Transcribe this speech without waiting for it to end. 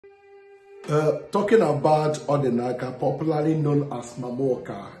Talking about Odinaka, popularly known as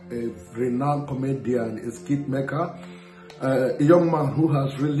Mamoka, a renowned comedian, a skit maker, a young man who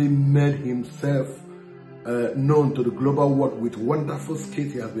has really made himself known to the global world with wonderful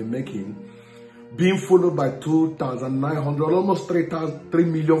skits he has been making, being followed by 2,900, almost 3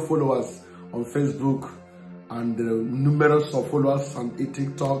 million followers on Facebook, and numerous of followers on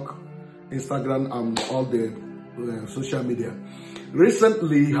TikTok, Instagram, and all the social media.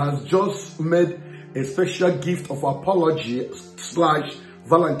 Recently, he has just made a special gift of apology /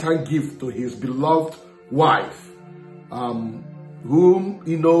 Valentine gift to his beloved wife, whom,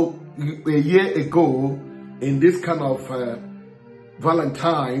 you know, a year ago, in this kind of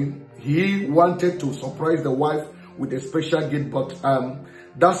Valentine, he wanted to surprise the wife with a special gift, but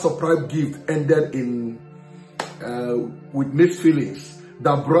that surprise gift ended in with mixed feelings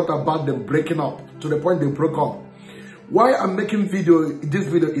that brought about them breaking up, to the point they broke up. Why I'm making this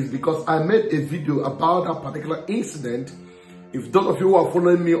video is because I made a video about that particular incident. If those of you who are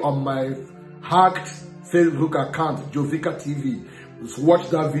following me on my hacked Facebook account, Jovika TV, watch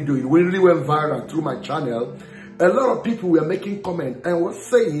that video. It really went viral through my channel. A lot of people were making comments and were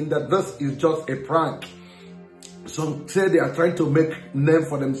saying that this is just a prank. Some say they are trying to make name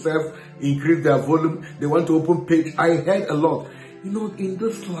for themselves, increase their volume. They want to open page. I heard a lot. You know, in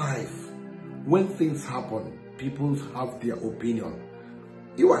this life, when things happen, people have their opinion.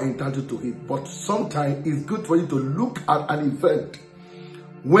 You are entitled to it, but sometimes it's good for you to look at an event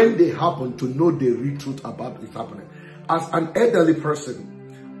when they happen to know the real truth about it happening. As an elderly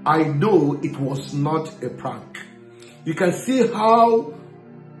person, I know it was not a prank. You can see how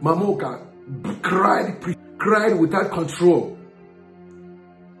Mamoka cried without control.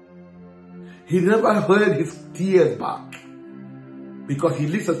 He never held his tears back because he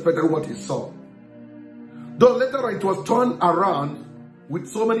least expected what he saw. Though later on it was turned around with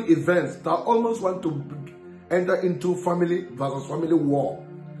so many events that almost want to enter into family versus family war.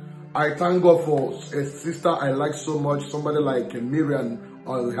 I thank God for a sister I like so much, somebody like Miriam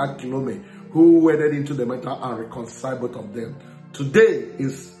or Kilome, who waded into the matter and reconciled both of them. Today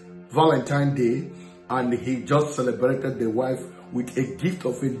is Valentine's Day, and he just celebrated the wife with a gift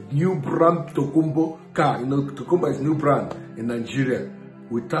of a new brand Tokumbo car. You know, Tokumbo is a new brand in Nigeria.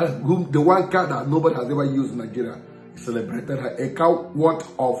 The one car that nobody has ever used in Nigeria. He celebrated her, a car worth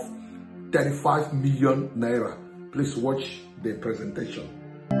of 35 million naira. Please watch the presentation.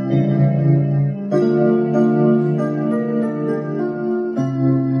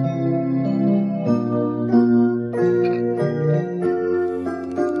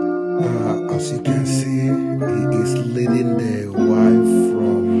 As you can see, he is leading the wife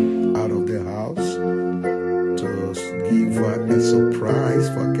from out of the house to give her a surprise.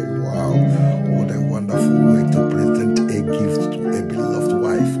 Fucking wow, what a wonderful way to present a gift to a beloved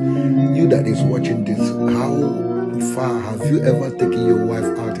wife. You that is watching this, how far have you ever taken your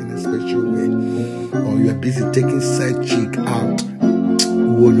wife out in a special way? Or you are busy taking side chick out?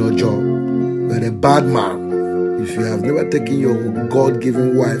 Your job. You're a bad man if you have never taken your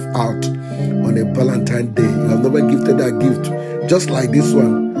God-given wife out on a Valentine's Day. You have never gifted that gift, just like this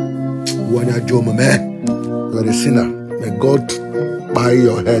one. You're a sinner. May God buy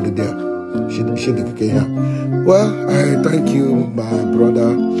your head there. Well, I thank you, my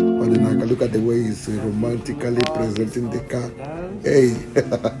brother. Look at the way he's romantically presenting the car. Hey,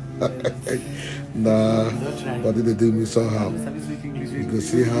 nah, what did they do me somehow? You can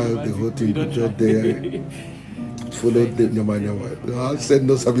see how the whole thing pictured there. Follow the Nyama. I said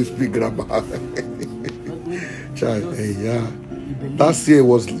no service speak grammar. Child, hey, yeah. Last year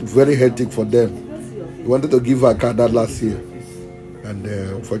was very hectic for them. We wanted to give her a car that last year, and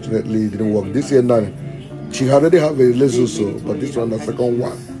unfortunately it didn't work. This year now, she already have a relationship, but this one the second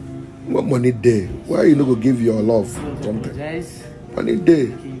one. What money day? Why you not go give your love something? Money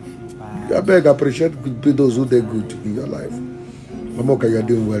day. I beg, appreciate those who do good in your life. Mamoka, you are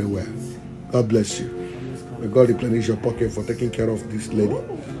doing very well. God bless you. May God replenish your pocket for taking care of this lady.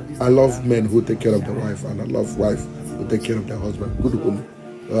 I love men who take care of their wife, and I love wife who take care of their husband. Good woman.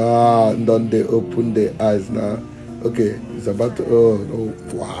 Ah, don't they open their eyes now? Okay, it's about to, oh,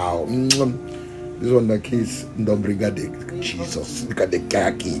 wow. This one the kids don't bring out the Jesus. Look at the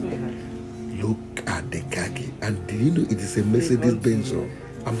khaki. Look at the khaki. And do you know it is a Mercedes Benz? So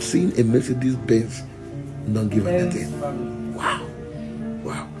I'm seeing a Mercedes Benz. Don't give her anything. Wow.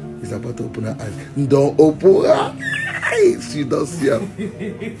 Wow. It's about to open her eyes. Don't open her eyes. She does see her.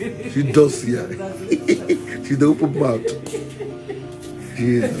 She does see her. She don't open mouth.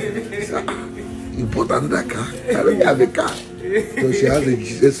 Jesus. You bought another car. I don't have a car. So she has a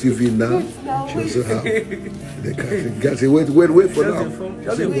SUV now. She also have the car. The guy said, wait for now. She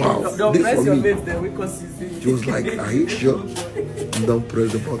said, wow, this for me. She was like, are you sure? Don't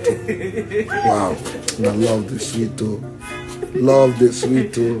press the button. Wow. And I love the sweet too. Love the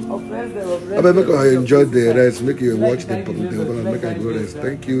sweet too. I mean, make her enjoy the rest. Make you watch the make her go rest.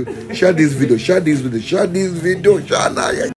 Thank you. Share this video.